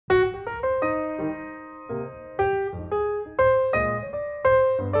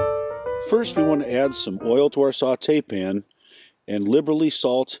First, we want to add some oil to our saute pan and liberally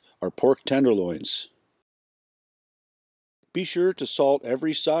salt our pork tenderloins. Be sure to salt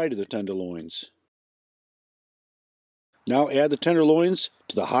every side of the tenderloins. Now add the tenderloins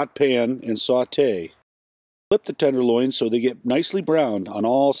to the hot pan and saute. Flip the tenderloins so they get nicely browned on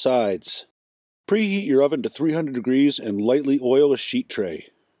all sides. Preheat your oven to 300 degrees and lightly oil a sheet tray.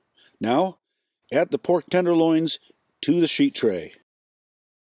 Now, add the pork tenderloins to the sheet tray.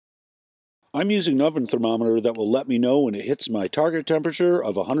 I'm using an oven thermometer that will let me know when it hits my target temperature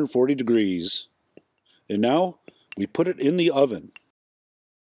of 140 degrees. And now, we put it in the oven.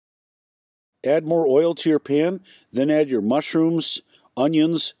 Add more oil to your pan, then add your mushrooms,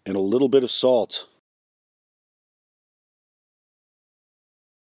 onions, and a little bit of salt.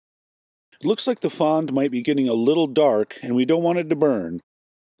 It looks like the fond might be getting a little dark and we don't want it to burn.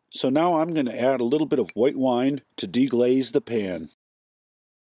 So now I'm going to add a little bit of white wine to deglaze the pan.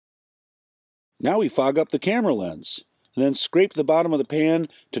 Now we fog up the camera lens, and then scrape the bottom of the pan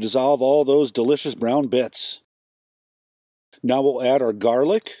to dissolve all those delicious brown bits. Now we'll add our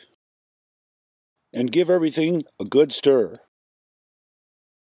garlic and give everything a good stir.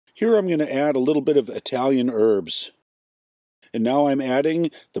 Here I'm going to add a little bit of Italian herbs. And now I'm adding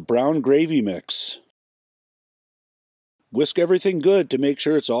the brown gravy mix. Whisk everything good to make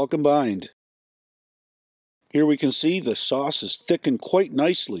sure it's all combined. Here we can see the sauce is thickened quite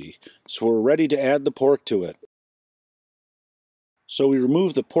nicely, so we're ready to add the pork to it. So we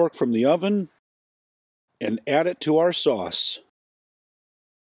remove the pork from the oven and add it to our sauce.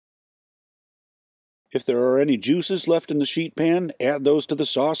 If there are any juices left in the sheet pan, add those to the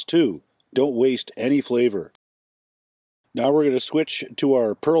sauce too. Don't waste any flavor. Now we're going to switch to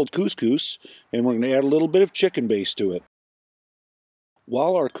our pearled couscous, and we're going to add a little bit of chicken base to it.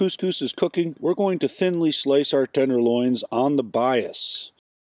 While our couscous is cooking, we're going to thinly slice our tenderloins on the bias.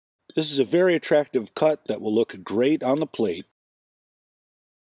 This is a very attractive cut that will look great on the plate.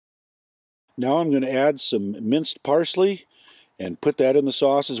 Now I'm going to add some minced parsley and put that in the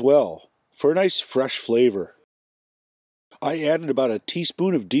sauce as well, for a nice fresh flavor. I added about a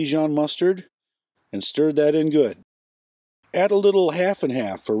teaspoon of Dijon mustard and stirred that in good. Add a little half and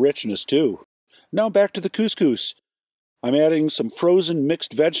half for richness too. Now back to the couscous. I'm adding some frozen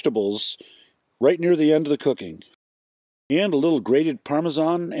mixed vegetables right near the end of the cooking. And a little grated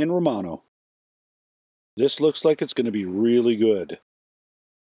Parmesan and Romano. This looks like it's going to be really good.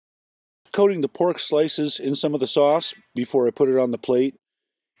 Coating the pork slices in some of the sauce before I put it on the plate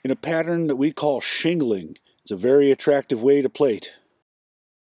in a pattern that we call shingling. It's a very attractive way to plate.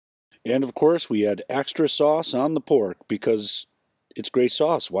 And of course we add extra sauce on the pork because it's great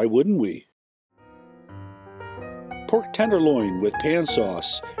sauce. Why wouldn't we? Pork tenderloin with pan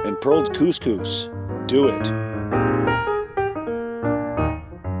sauce and pearled couscous. Do it.